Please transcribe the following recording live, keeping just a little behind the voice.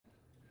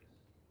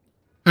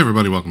Hey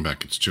everybody, welcome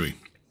back. It's Chewy.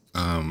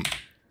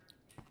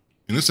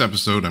 In this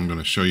episode, I'm going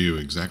to show you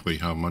exactly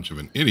how much of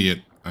an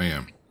idiot I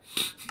am.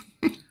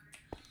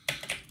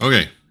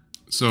 Okay,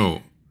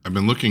 so I've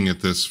been looking at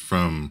this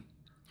from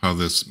how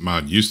this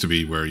mod used to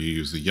be, where you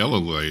use the yellow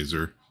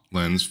laser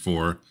lens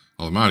for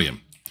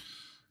aluminium.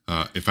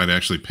 If I'd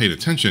actually paid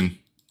attention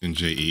in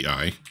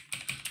JEI,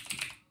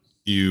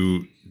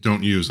 you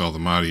don't use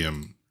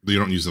aluminium. You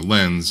don't use the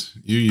lens.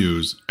 You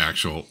use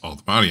actual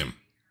aluminium,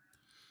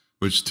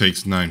 which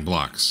takes 9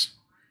 blocks.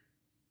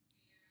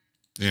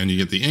 And you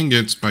get the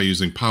ingots by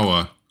using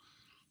power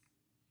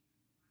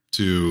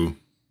to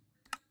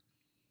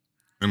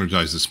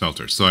energize the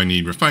smelter. So I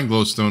need refined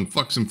glowstone,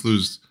 flux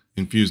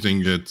infused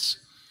ingots,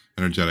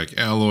 energetic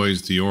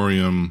alloys,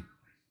 diorium,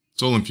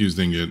 soul infused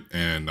ingot,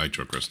 and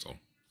nitro crystal.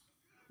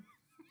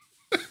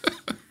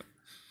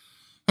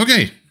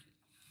 Okay,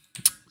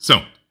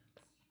 so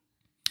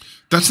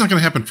that's not going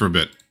to happen for a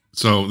bit.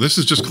 So this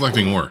is just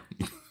collecting ore.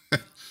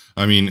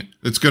 I mean,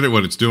 it's good at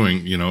what it's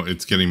doing. You know,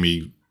 it's getting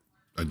me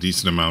a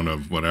decent amount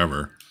of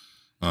whatever.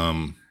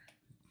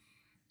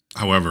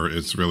 However,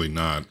 it's really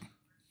not.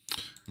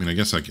 I mean, I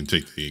guess I can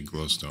take the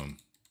glowstone,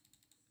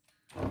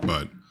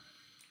 but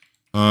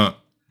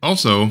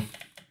also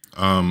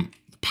the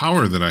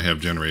power that I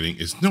have generating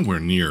is nowhere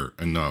near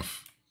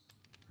enough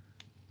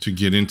to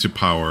get into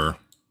power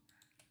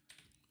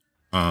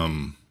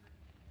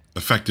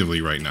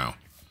effectively right now.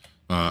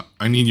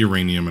 I need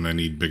uranium and I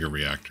need bigger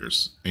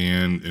reactors,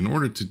 and in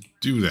order to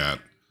do that,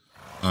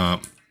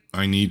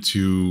 I need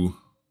to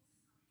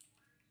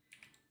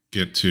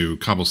get to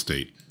cobble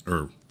state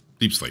or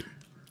deep slate.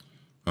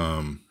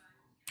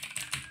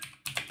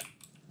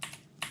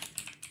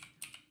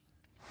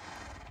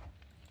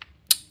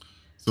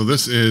 So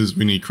this is,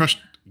 we need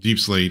crushed deep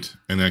slate,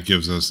 and that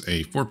gives us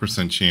a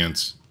 4%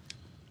 chance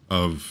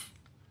of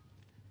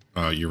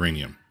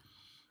uranium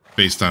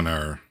based on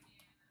our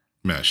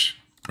mesh,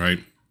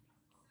 right?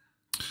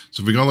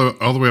 So if we go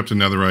all the way up to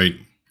netherite,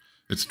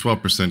 it's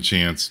 12%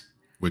 chance,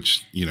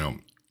 which, you know,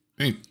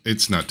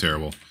 it's not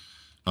terrible.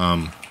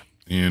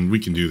 And we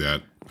can do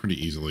that pretty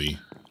easily.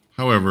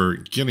 However,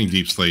 getting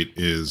deep slate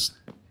is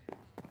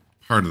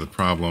part of the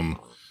problem,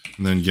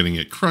 and then getting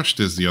it crushed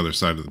is the other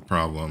side of the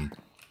problem.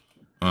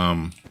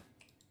 I'm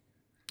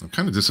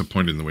kind of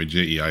disappointed in the way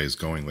JEI is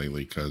going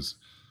lately, because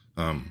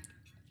I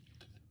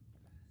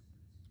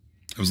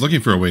was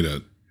looking for a way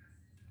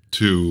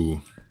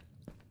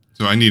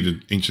so I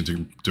needed ancient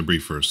debris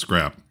for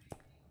scrap.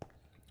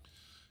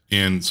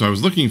 And so I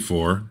was looking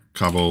for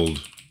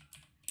cobbled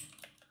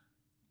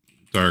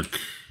dark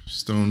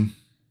stone.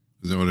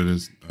 Is that what it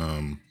is?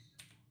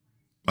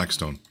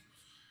 Blackstone.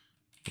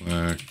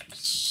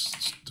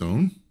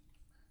 Blackstone.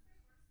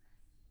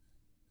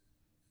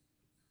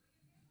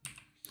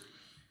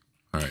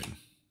 All right.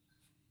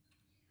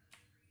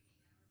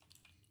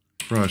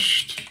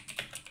 Crushed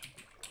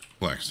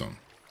blackstone.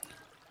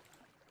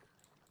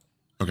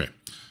 Okay.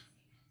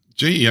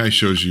 JEI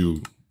shows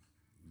you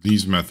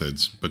these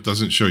methods, but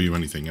doesn't show you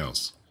anything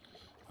else.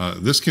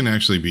 This can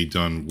actually be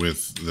done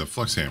with the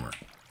flux hammer,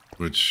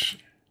 which,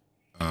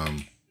 all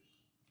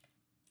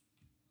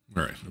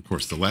right, of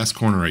course, the last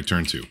corner I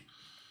turn to.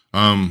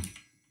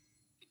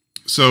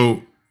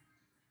 So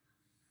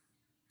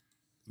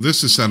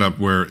this is set up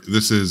where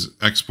this is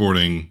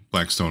exporting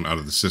blackstone out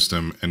of the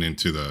system and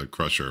into the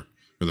crusher,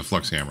 or the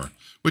flux hammer,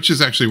 which is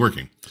actually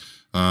working.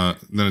 Then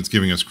it's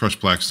giving us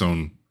crushed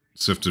blackstone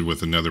sifted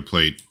with another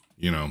plate.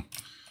 You know,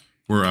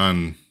 we're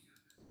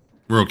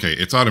okay.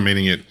 It's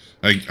automating it.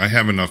 I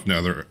have enough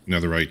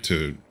netherite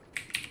to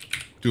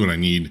do what I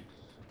need,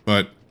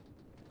 but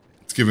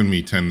it's given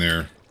me 10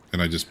 there,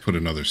 and I just put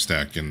another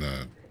stack in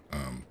the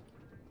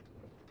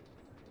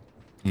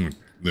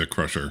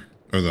crusher,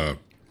 or the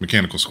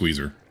mechanical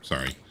squeezer,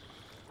 sorry.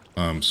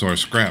 So our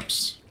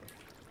scraps,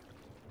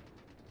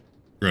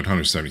 we're at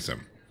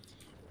 177.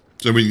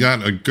 So we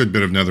got a good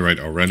bit of netherite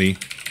already,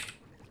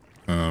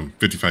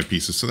 55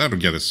 pieces, so that'll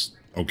get us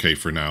okay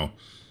for now.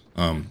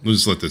 We'll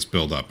just let this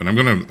build up, and I'm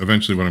gonna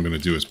eventually, what I'm gonna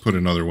do is put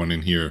another one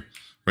in here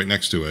right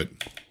next to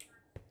it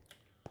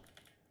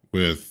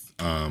with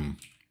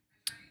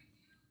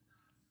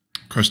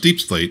crushed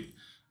deep slate,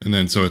 and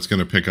then so it's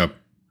gonna pick up,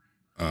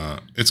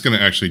 it's gonna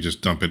actually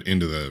just dump it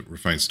into the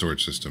refined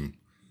storage system,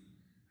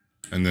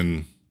 and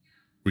then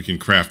we can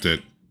craft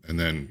it, and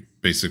then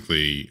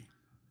basically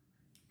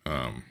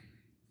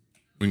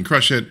we can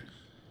crush it,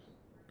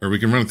 or we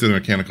can run it through the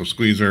mechanical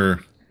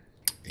squeezer,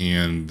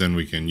 and then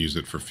we can use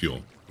it for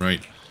fuel,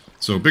 right?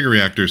 So bigger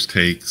reactors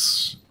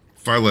takes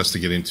far less to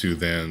get into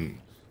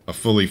than a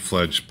fully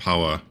fledged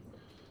power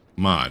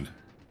mod,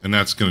 and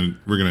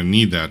we're gonna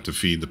need that to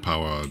feed the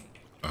power,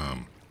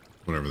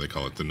 whatever they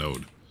call it, the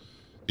node,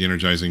 the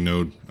energizing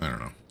node. I don't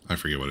know, I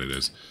forget what it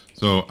is.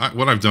 So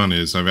what I've done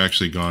is I've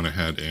actually gone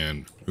ahead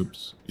and,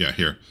 oops, yeah,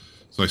 here.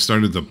 So I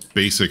started the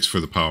basics for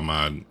the power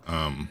mod.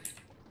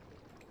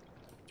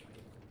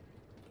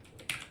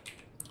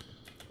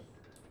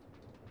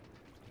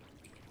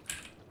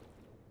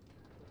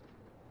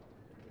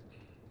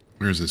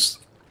 Where's this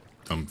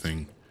dumb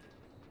thing?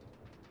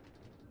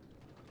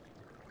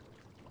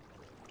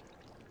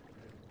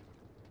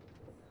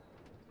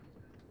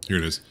 Here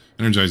it is.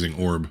 Energizing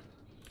orb.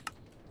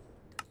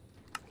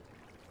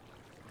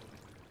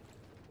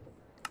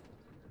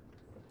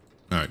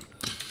 Alright.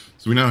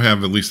 So we now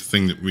have at least the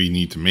thing that we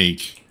need to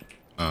make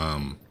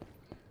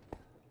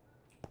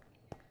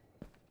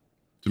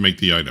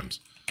the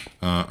items.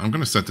 I'm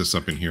going to set this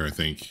up in here, I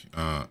think.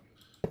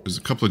 There's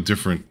a couple of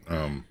different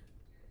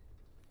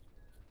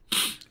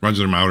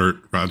modular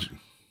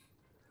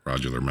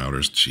router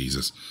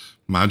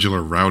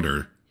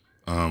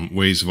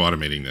ways of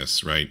automating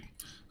this, right?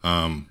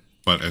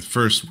 But at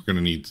first, we're going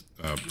to need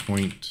a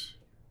point.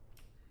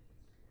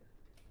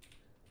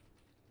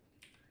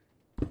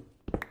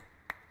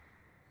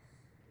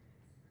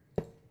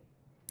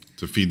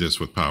 To feed this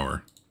with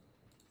power.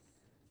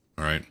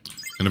 All right.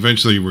 And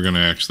eventually we're going to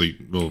actually,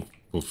 we'll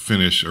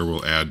finish, or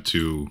we'll add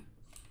to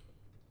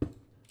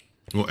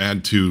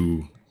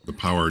the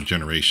power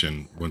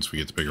generation once we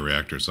get the bigger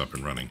reactors up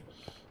and running.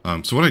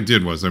 So what I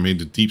did was I made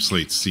the deep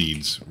slate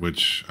seeds,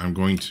 which I'm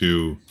going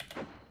to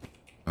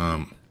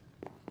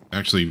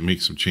actually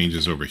make some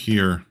changes over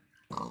here.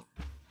 So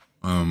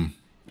I'm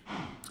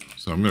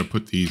going to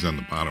put these on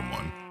the bottom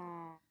one,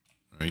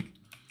 right?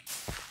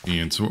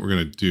 And so what we're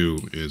going to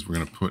do is we're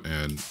going to put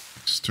an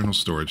external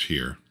storage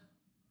here.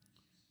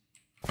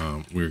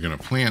 We're going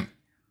to plant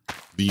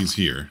these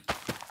here.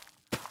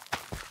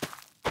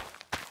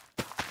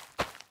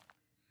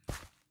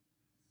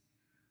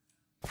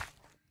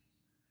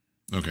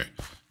 Okay,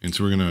 and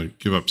so we're going to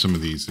give up some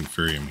of these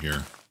inferium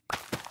here.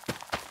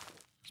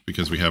 It's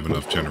because we have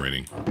enough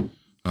generating.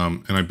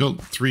 And I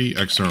built 3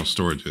 external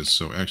storages,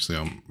 so actually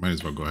I might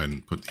as well go ahead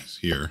and put these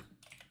here.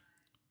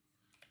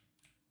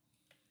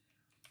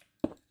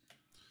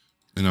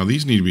 And now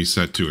these need to be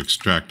set to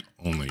extract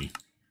only.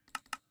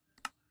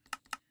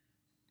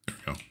 There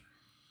we go.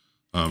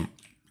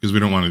 Because we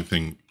don't want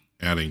anything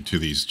adding to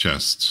these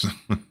chests.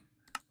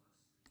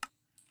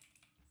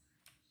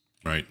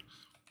 Right.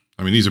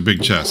 I mean, these are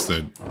big chests,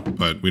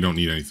 but we don't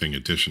need anything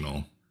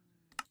additional.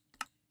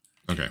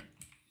 Okay.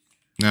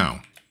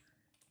 Now,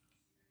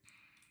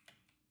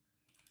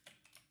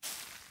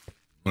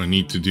 what I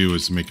need to do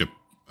is make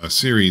a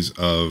series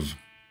of...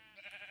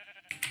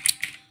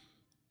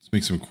 Let's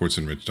make some quartz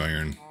enriched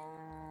iron.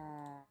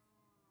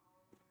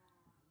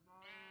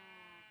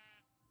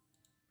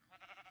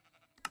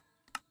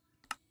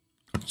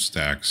 A couple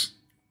stacks.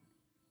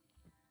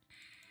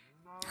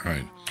 All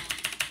right.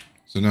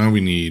 So now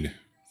we need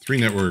 3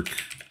 network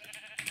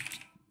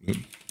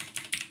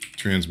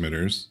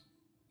transmitters.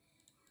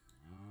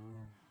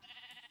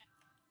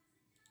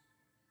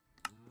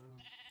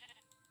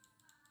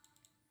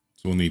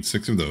 So we'll need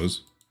 6 of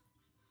those.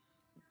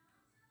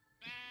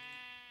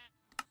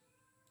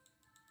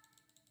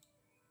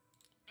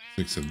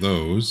 6 of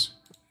those.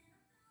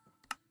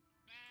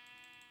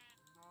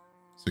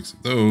 6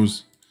 of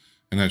those.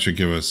 And that should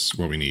give us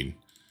what we need.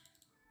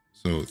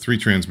 So 3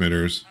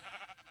 transmitters.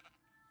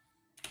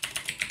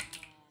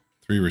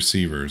 3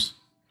 receivers.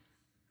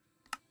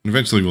 And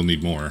eventually we'll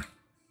need more.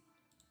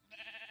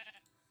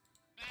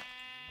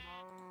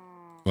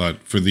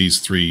 But for these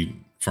 3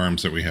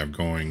 farms that we have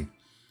going,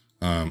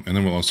 and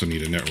then we'll also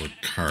need a network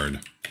card.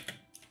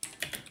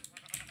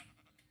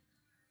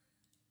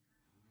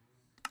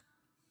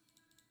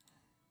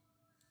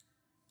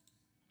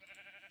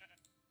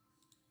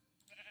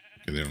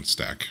 Okay, they don't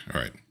stack. All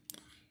right.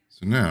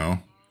 So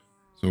now,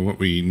 what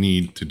we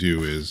need to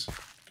do is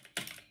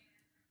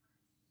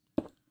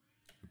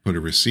put a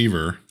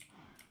receiver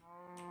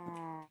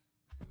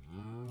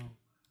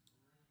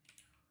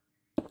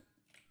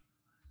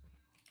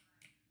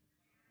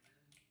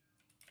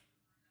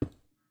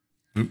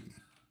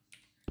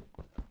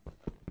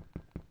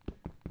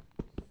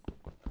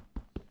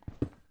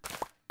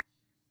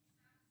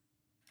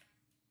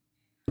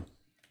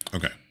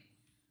Okay.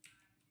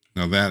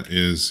 Now that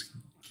is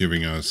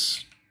giving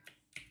us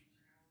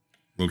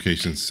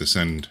locations to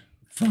send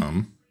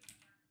from.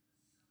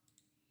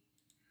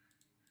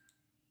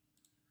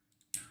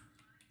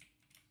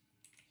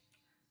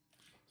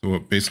 So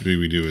what basically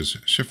we do is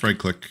shift right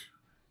click.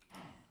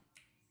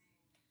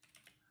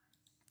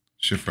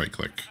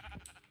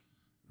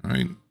 All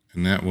right.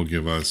 And that will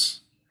give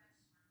us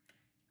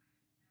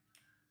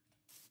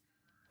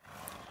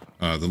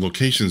the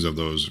locations of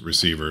those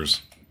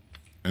receivers.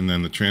 And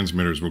then the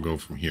transmitters will go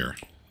from here.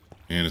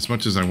 And as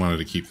much as I wanted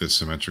to keep this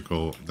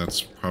symmetrical,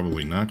 that's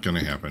probably not going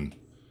to happen.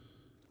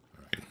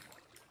 All right.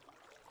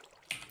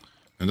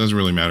 It doesn't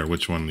really matter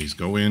which one these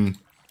go in.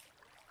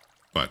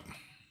 But,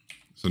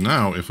 so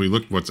now if we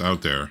look what's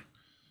out there,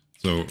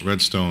 so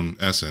redstone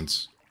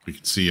essence, we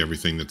can see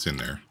everything that's in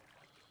there.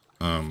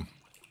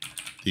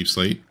 Deep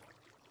slate.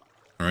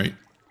 All right.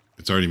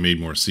 It's already made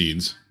more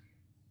seeds.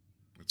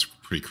 That's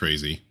pretty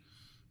crazy.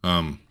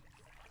 And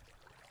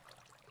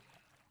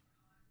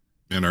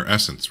our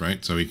essence,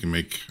 right? So we can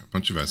make a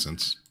bunch of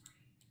essence.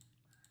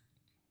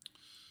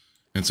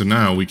 And so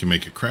now we can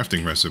make a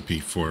crafting recipe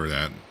for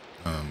that.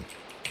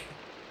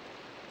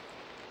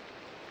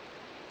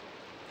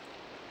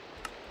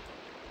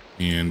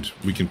 And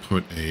we can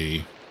put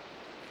in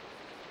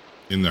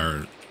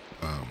our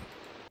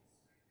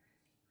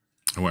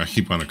Oh, I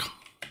keep on to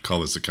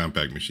call this a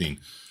compact machine,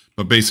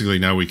 but basically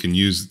now we can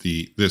use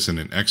this in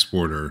an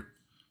exporter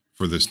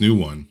for this new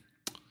one,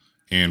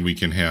 and we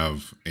can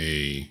have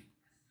a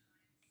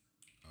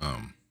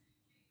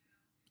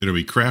it'll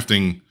be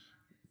crafting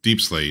deep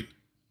slate,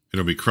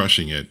 it'll be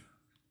crushing it,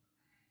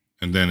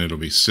 and then it'll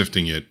be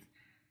sifting it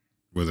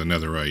with a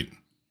netherite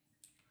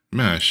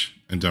mesh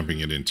and dumping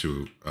it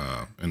into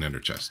an ender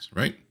chest,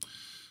 right?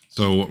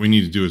 So what we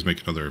need to do is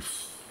make another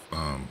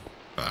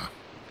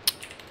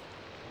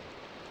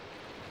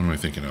what am I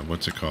thinking of?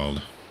 What's it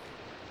called?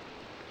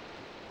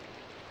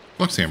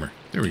 Flux hammer.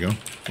 There we go.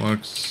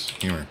 Flux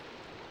hammer.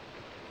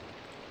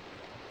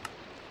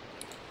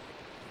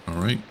 All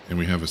right, and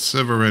we have a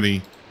sieve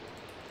already.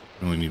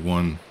 We only need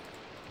one.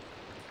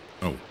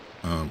 Oh,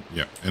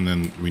 yeah, and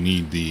then we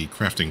need the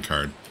crafting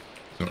card.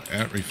 So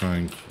at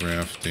refine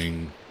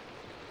crafting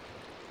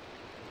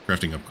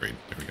upgrade.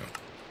 There we go.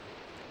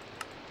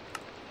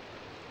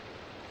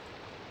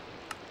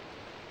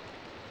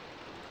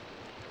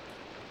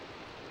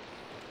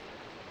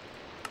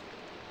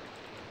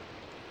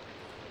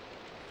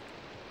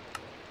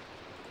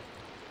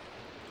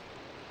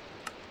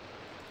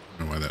 I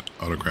don't know why that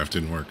autocraft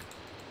didn't work.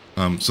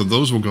 So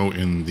those will go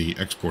in the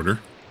exporter.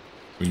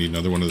 We need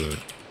another one of the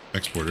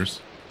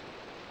exporters.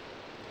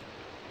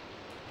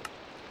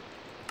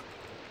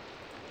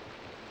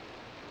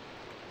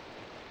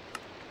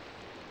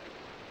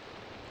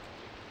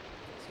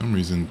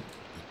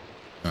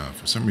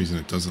 For some reason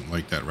it doesn't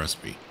like that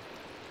recipe.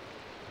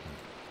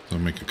 So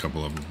I'll make a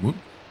couple of them. Whoop.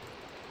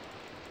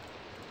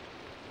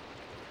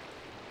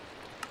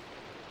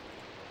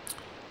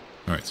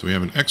 All right, so we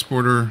have an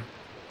exporter,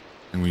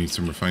 and we need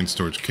some refined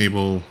storage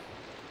cable,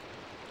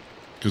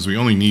 because we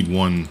only need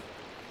one.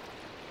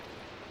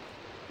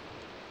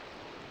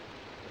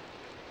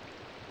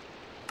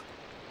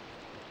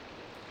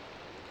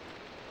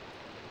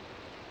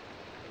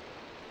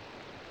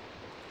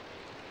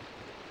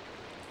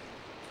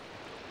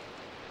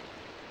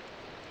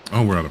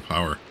 Oh, we're out of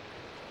power.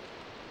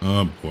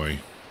 Oh boy.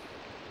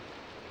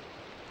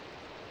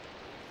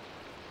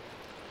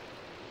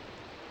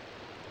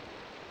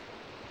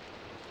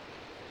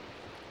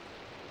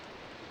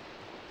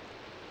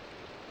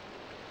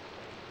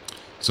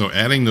 So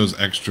adding those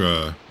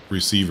extra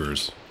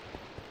receivers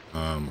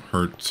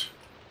hurt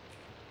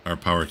our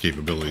power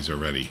capabilities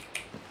already,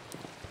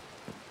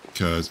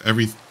 because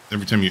every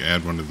time you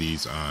add one of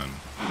these on,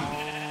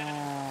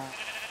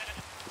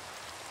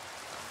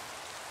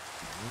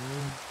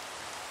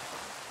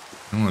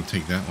 I don't want to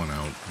take that one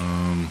out.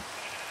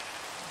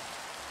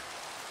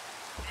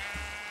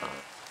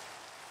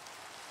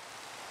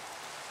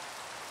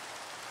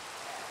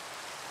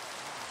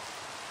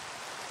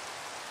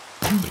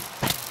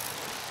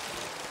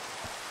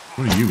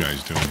 What are you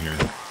guys doing here?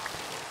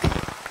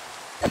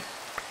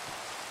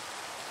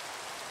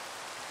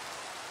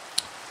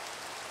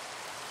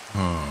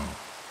 Oh.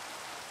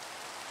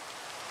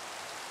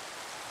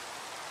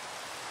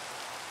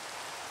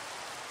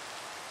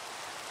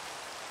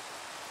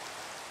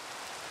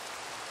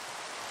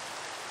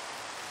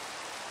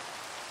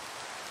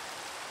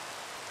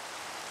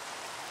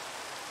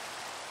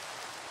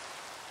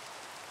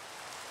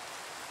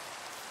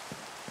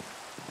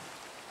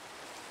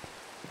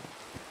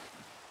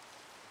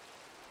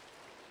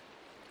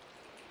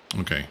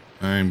 Okay,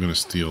 I'm going to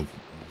steal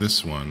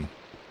this one.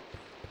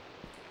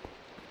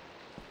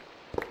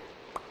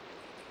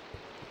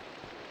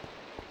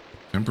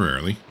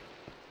 Temporarily.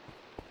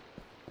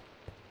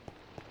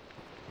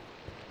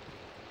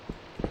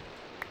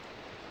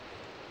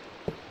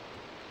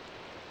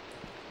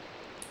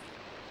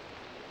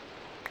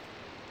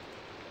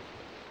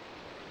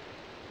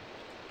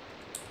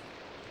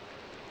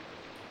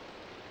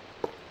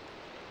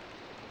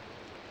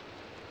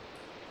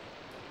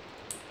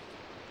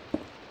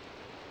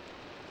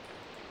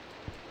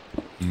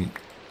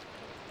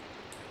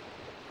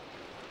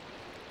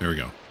 There we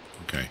go.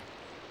 Okay.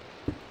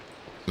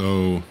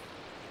 So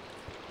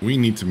we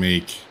need to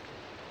make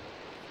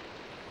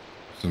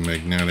some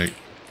magnetic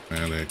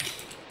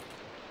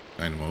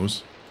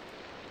dynamos.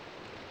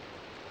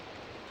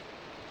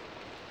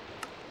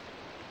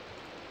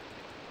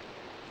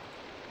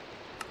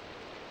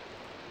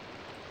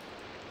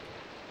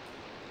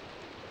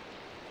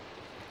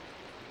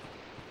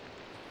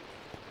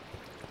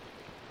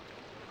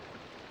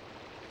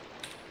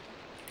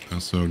 I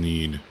also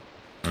need,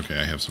 okay,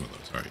 I have some of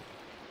those. All right.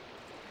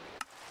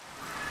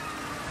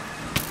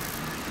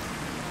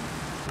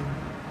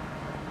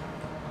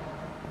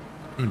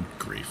 Good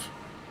grief.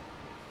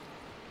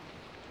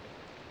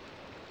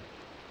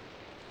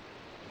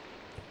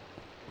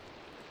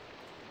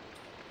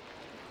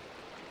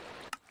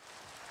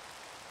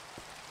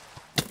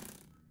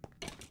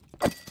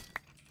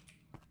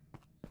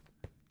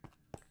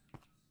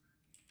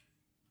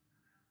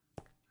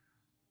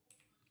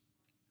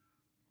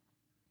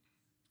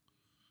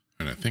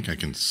 And I think I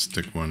can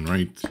stick one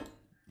right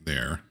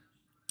there.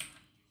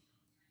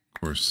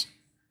 Of course,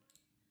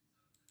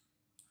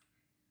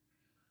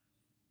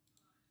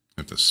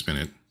 I have to spin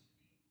it.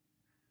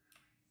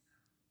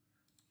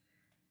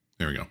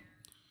 There we go.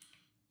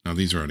 Now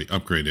these are already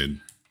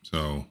upgraded,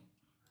 so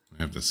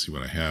I have to see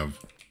what I have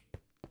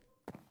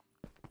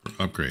for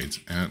upgrades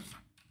at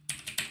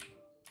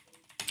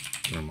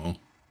thermal.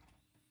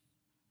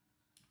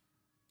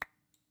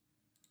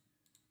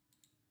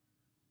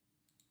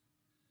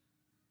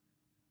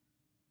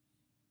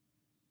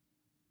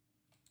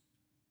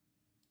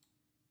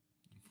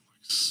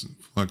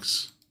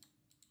 Flux.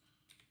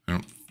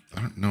 I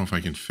don't know if I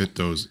can fit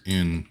those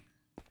in.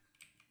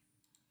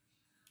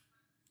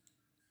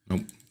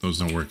 Nope, those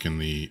don't work in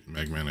the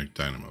magmatic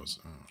dynamos.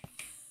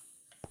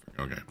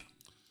 Oh, okay.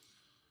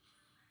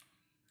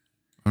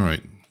 All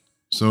right.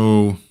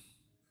 So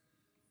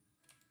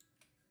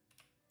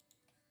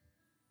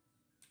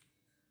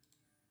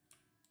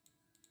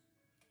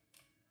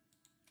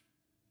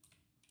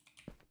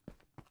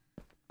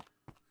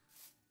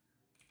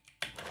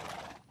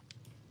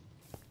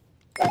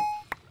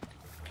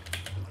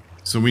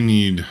we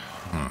need,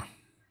 all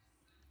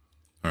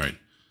right,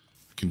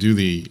 I can do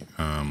the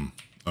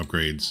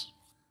upgrades.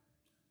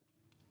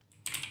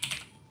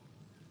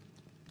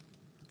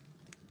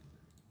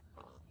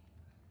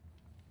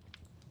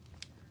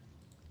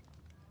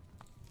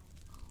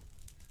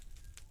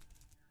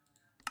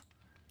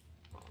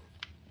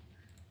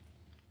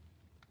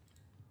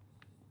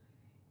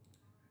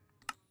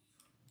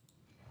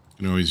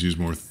 You can always use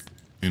more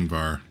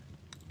Invar.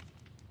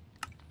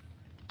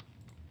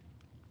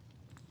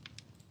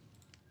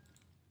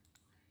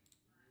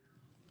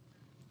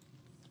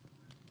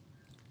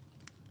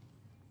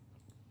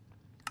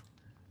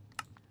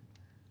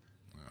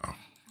 Oh,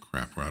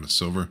 crap, we're out of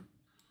silver.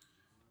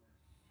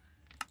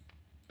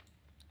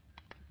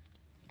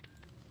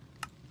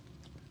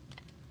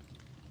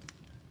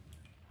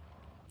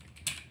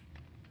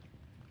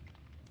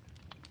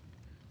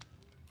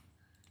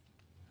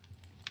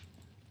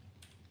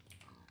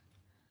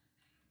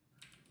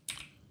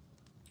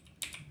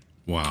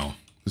 Wow,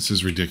 this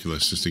is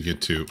ridiculous just to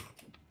get to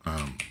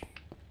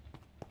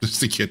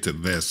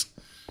this.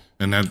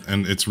 And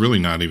it's really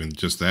not even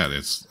just that.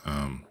 It's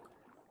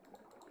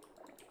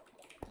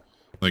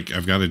like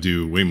I've got to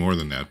do way more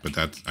than that,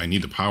 but I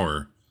need the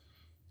power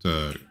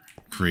to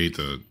create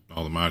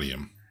all the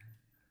modium.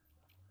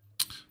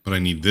 But I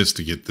need this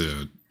to get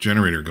the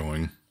generator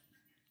going,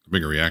 the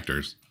bigger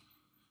reactors.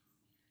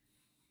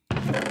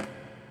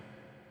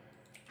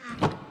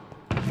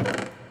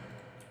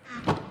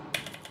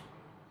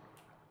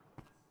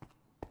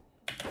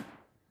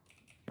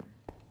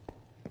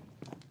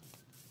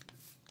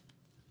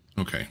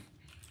 Okay.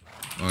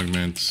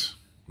 Augment.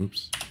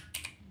 Oops.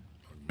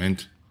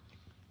 Augment.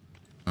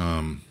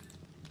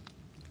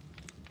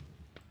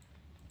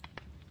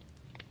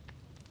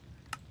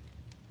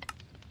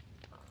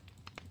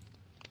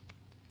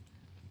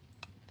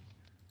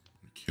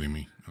 Kidding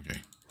me? Okay.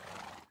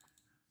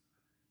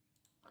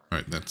 All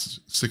right,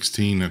 that's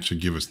 16. That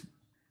should give us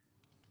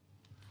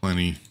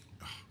plenty.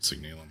 Oh,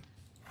 Signalum.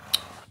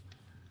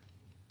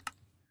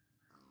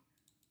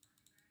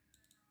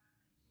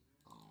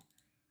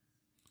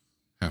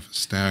 Half a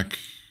stack.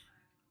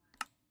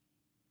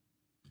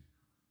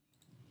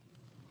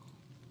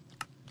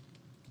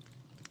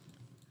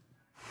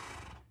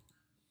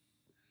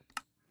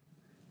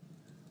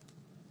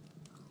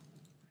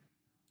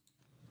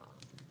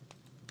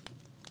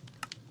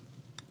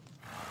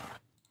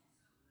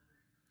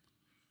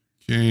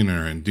 Okay, and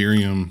our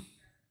Enderium.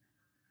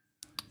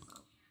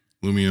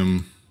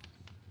 Lumium.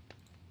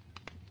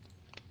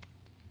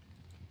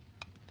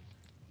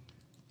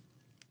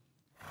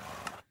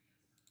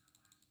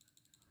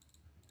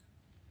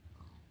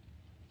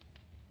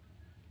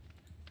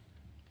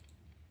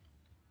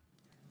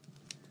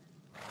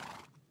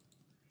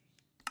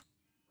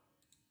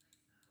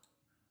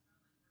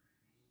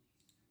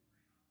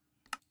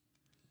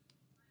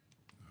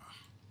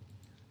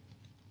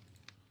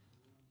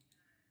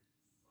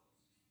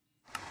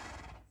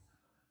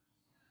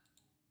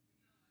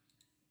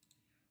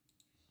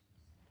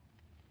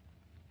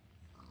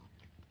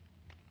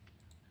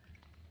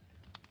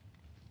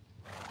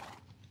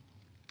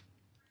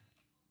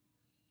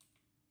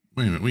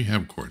 Wait a minute, we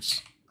have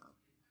quartz.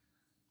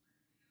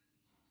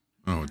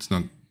 Oh, it's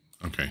not.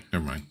 Okay,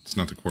 never mind. It's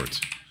not the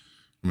quartz.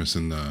 We're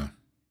missing the.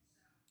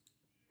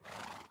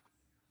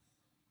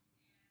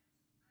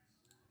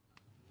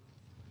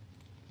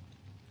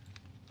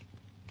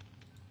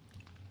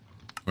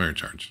 Wire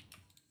charge.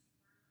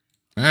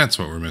 That's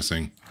what we're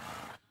missing.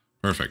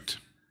 Perfect.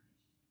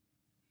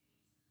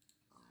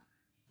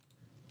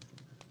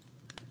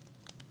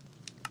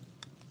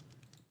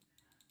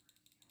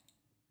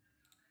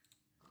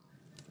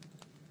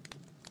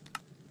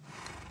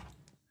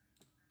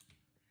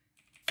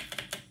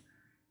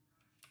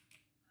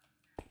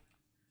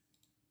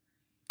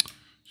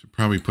 Should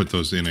probably put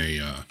those in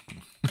a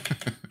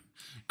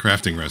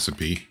crafting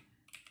recipe.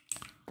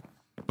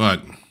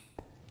 But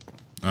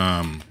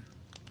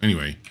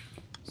anyway,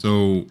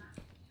 so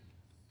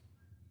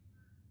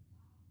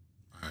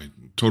I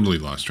totally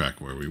lost track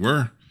of where we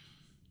were.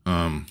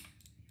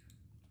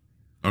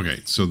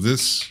 Okay, so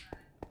this.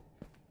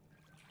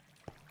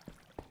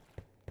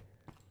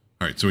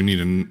 All right, so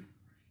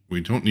we We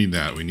don't need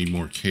that. We need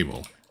more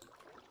cable.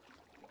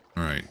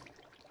 All right.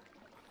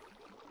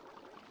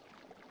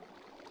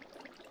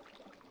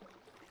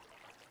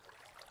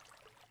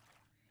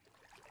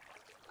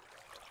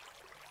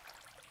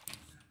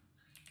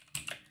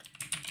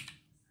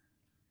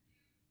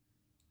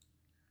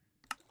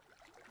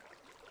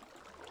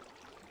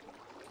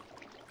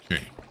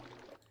 Okay.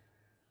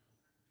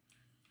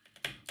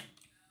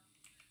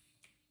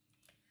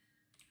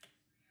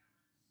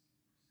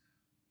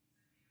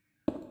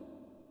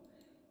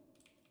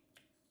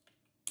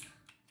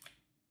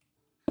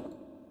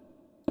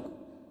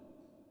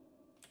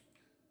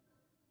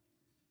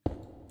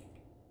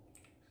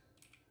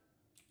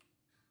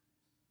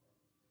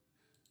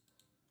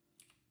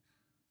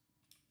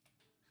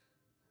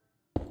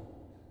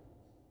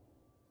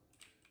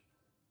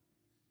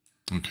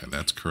 Okay,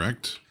 that's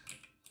correct.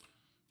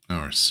 Now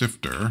our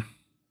sifter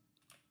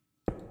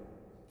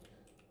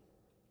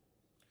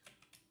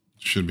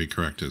should be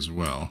correct as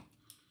well.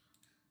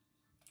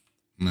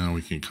 Now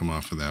we can come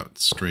off of that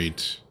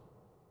straight.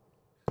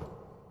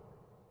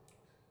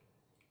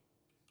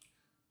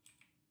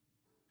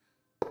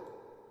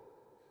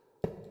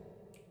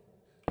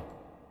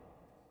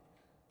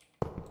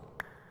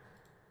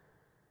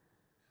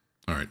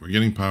 All right, we're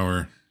getting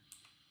power,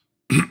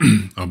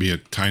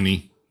 albeit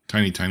tiny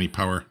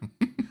power.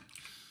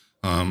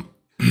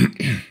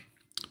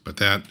 But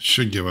that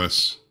should give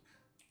us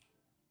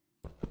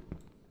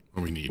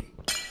what we need.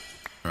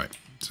 All right,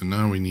 so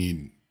now we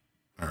need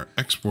our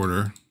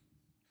exporter.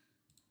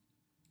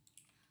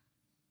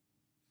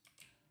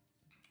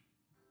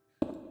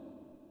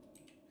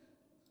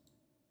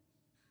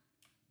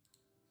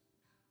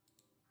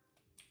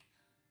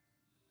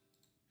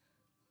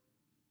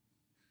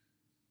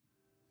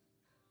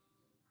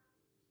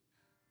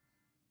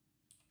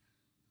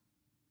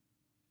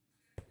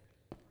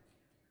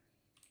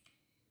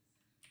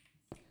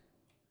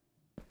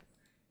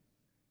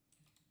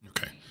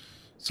 Okay,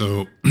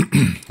 so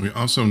we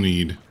also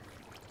need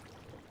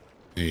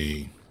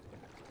a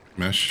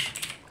mesh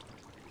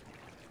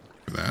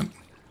for that.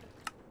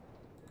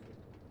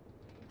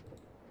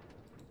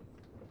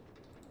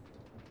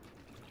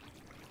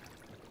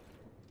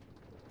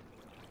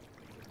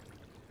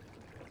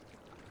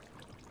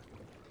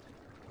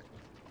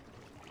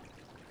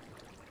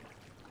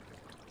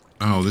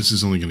 Oh, this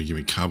is only going to give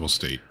me cobble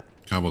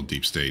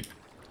deep state.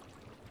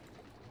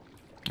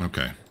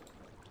 Okay.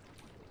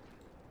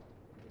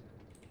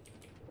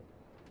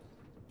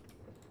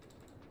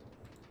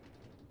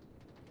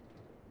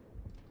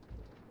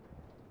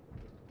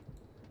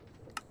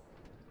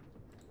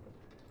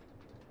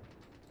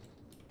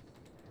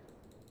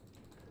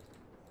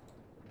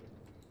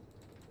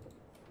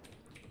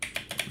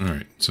 All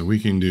right, so we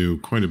can do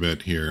quite a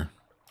bit here.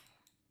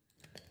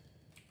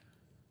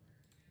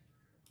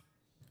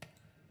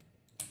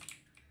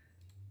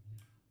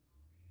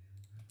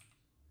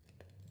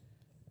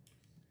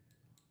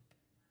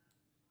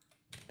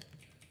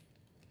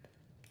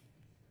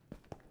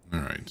 All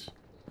right.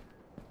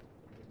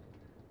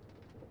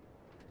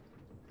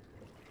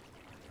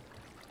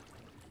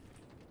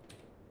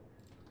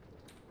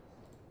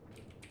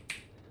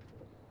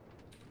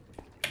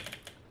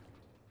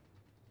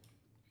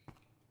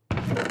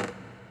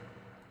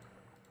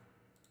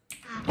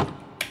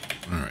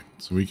 All right,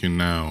 so we can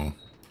now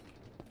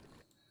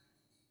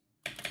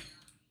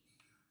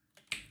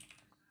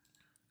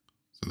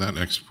so that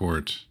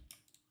export is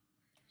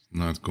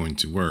not going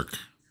to work.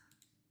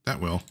 That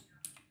will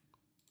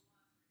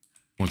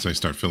once I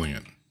start filling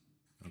it.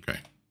 Okay.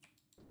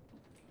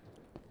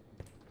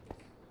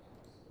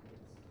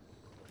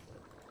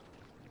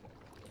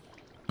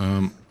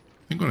 I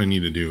think what I need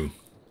to do,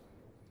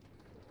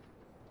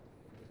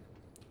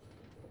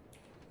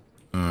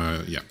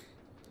 yeah.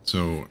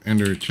 So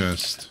ender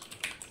chest.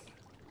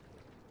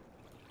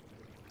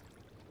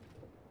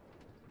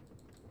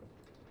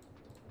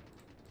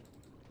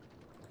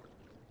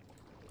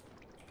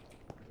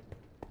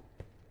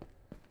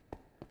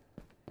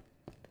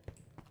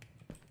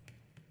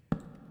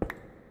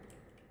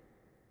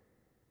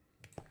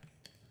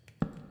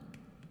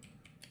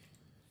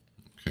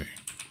 Okay,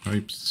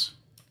 pipes.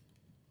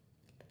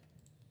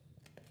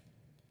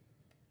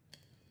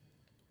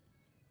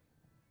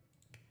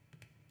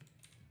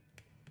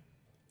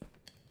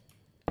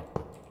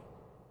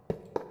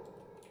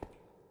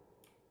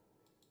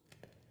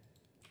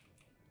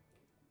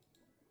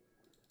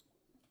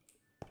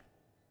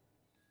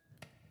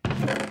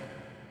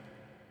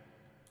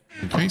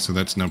 Okay, so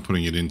that's now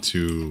putting it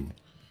into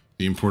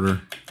the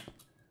importer.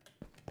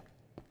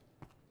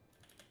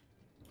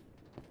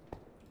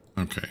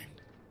 Okay.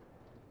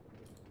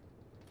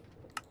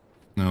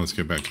 Now let's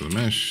get back to the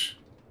mesh.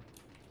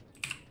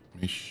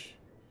 Mesh.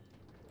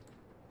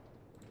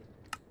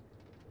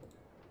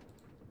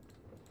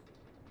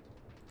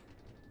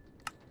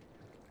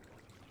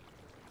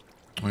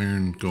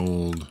 Iron,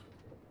 gold,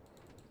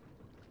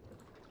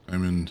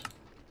 diamond.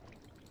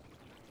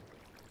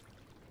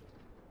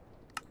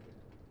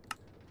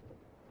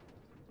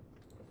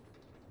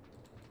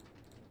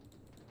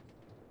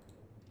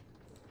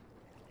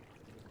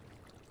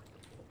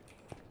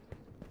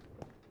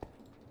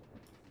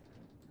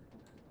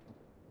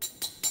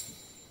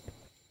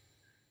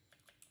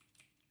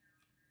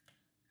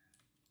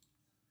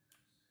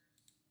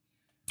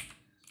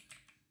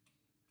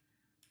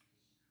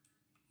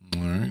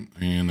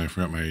 I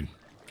forgot my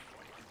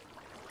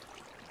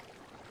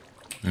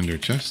ender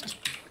chest.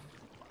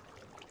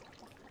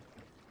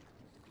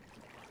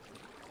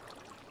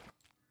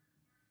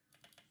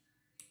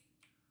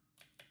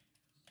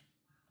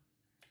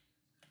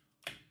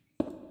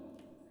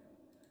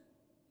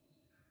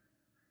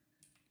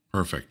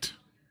 Perfect.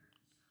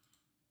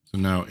 So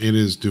now it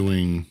is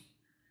sifting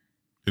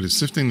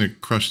the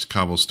crushed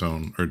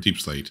cobblestone or deep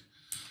slate,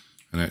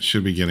 and that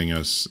should be getting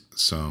us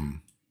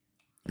some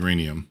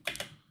uranium.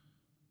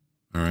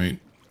 All right.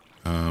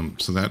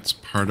 So that's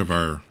part of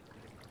our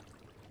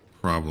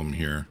problem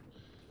here.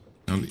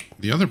 Now,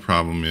 the other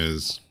problem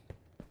is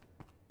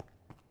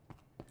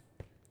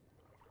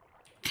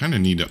kind of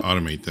need to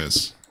automate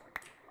this.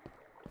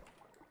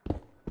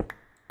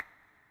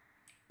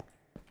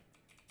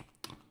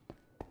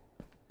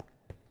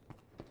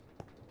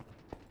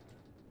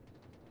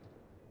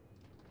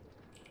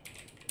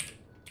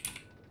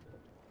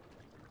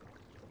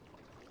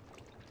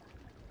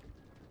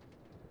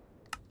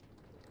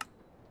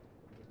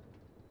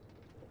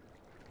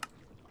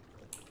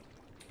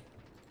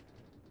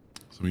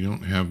 So we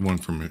don't have one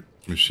for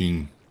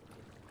machine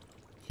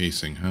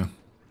casing, huh?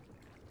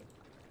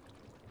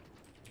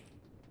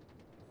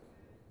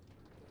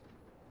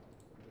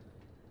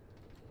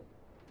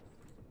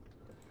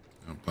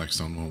 No,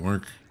 blackstone won't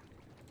work.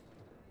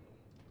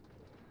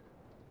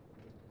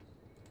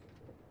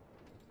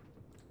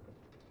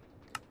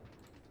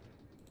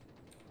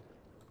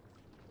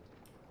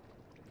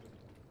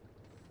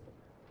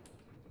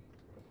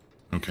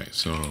 Okay,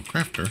 so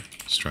crafter,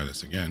 let's try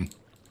this again.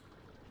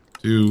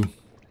 2,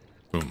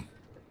 boom.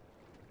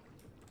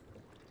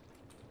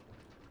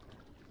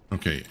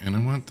 Okay, and I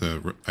want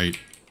I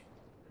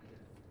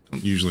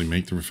don't usually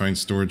make the refined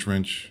storage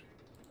wrench,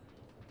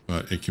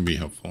 but it can be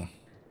helpful.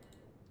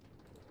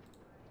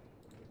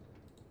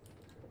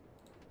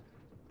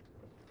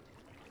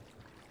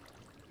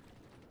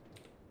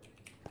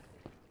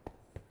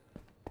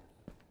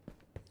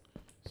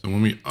 So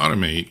when we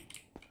automate,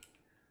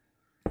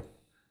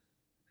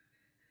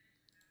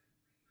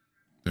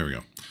 there we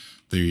go.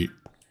 The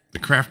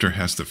crafter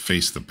has to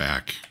face the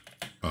back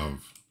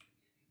of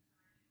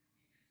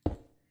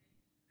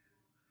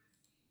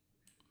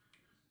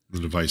the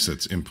device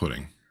that's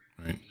inputting,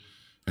 right?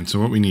 And so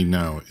what we need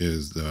now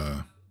is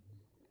the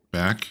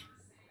back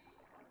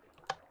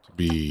to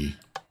be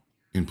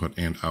input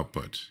and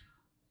output.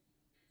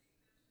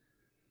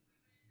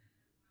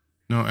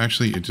 No,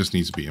 actually, it just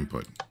needs to be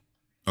input.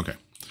 Okay.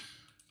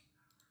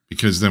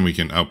 Because then we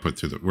can output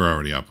through we're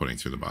already outputting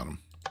through the bottom.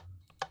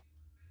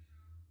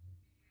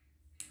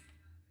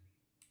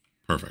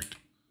 Perfect.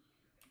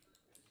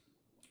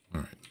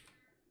 All right.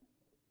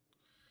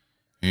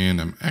 And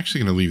I'm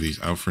actually going to leave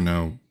these out for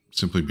now,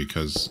 simply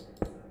because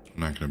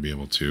I'm not going to be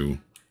able to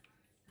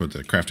put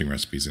the crafting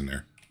recipes in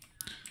there.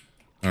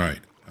 All right.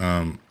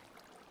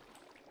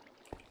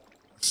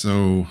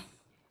 So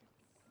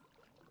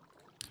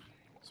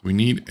we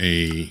need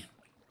a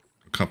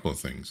couple of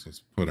things.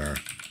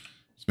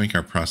 Let's make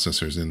our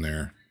processors in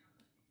there.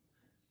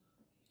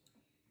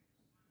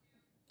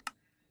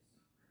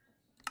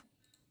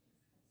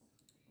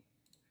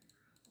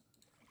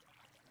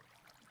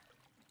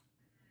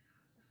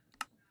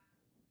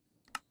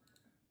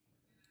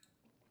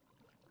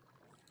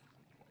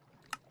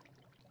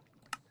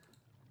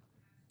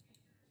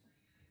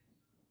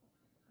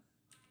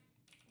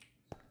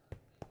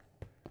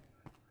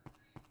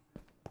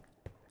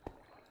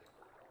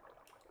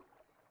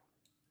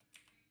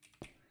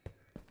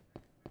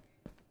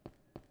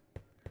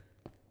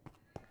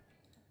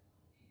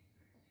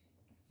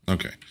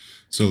 Okay,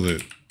 so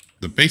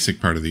the basic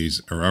part of these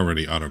are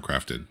already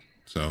auto-crafted.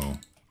 So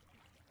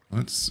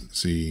let's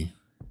see.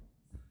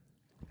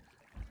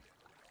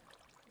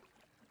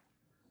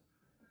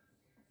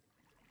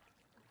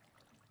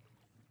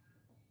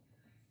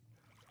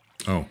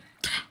 Oh,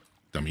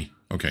 dummy.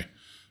 Okay,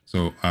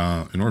 so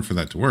in order for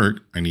that to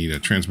work, I need a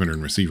transmitter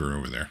and receiver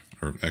over there.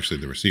 Or actually,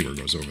 the receiver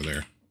goes over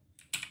there.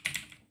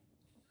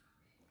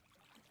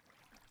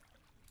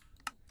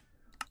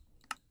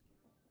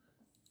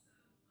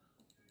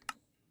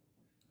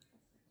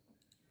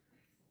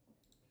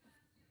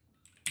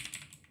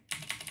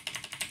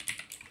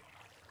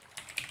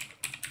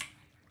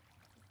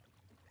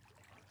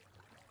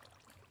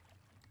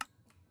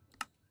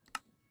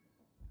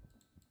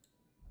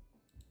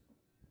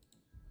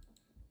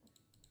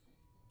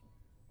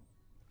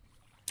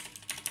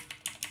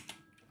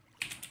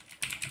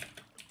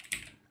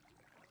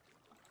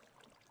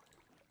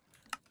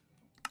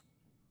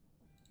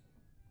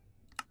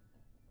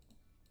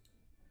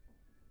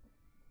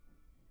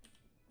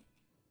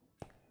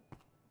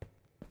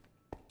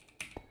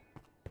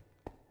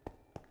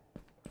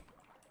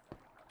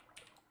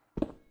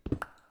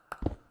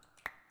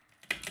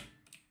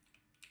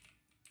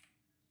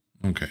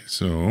 Okay,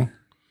 so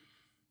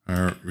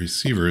our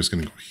receiver is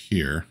going to go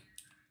here.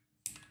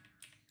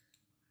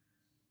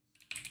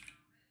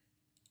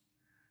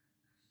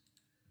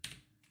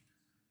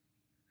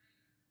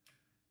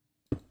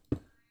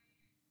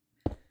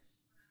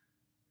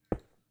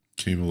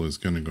 Cable is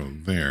going to go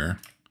there.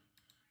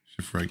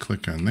 Shift right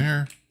click on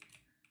there.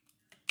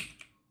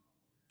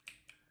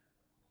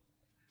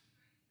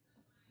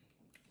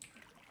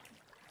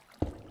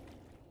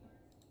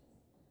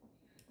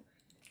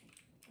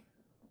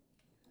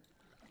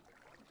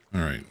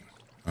 All right.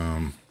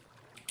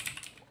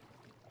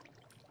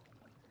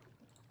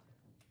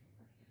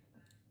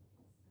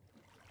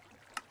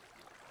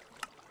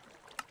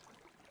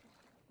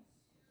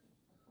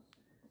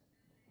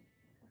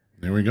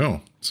 There we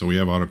go. So we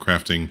have auto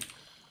crafting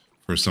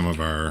for some of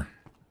our,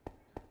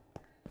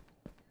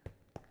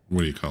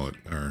 what do you call it?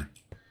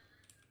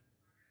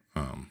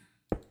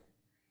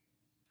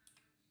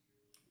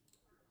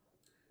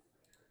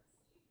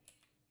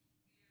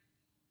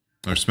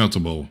 Our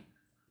smeltable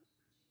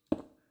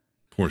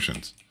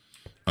portions,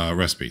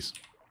 recipes.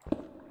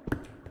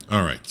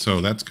 All right,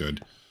 so that's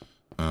good.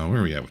 Where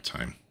are we at with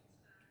time?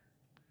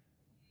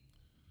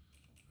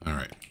 All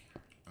right,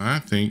 I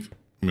think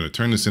I'm going to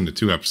turn this into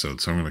 2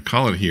 episodes. So I'm going to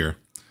call it here,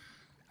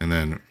 and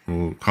then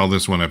we'll call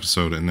this 1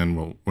 episode, and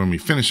then when we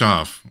finish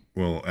off,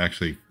 we'll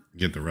actually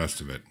get the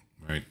rest of it,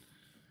 right?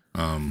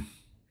 And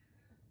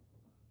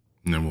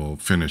then we'll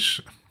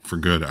finish for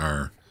good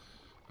our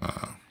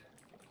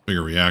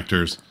bigger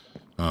reactors.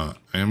 I'm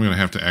going to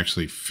have to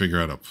actually figure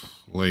out a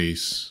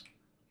place.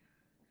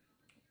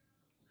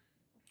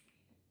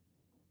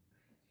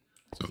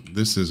 So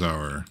this is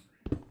our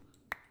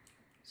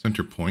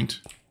center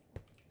point.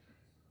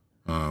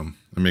 I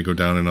may go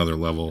down another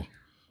level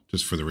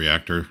just for the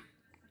reactor.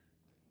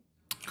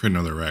 Create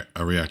another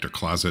a reactor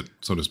closet,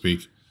 so to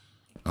speak.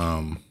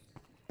 And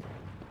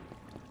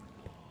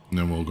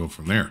then we'll go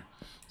from there.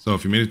 So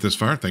if you made it this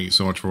far, thank you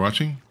so much for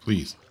watching.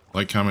 Please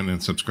like, comment,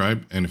 and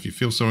subscribe. And if you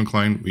feel so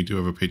inclined, we do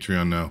have a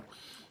Patreon now,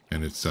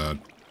 and it's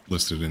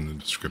listed in the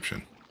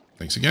description.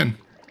 Thanks again.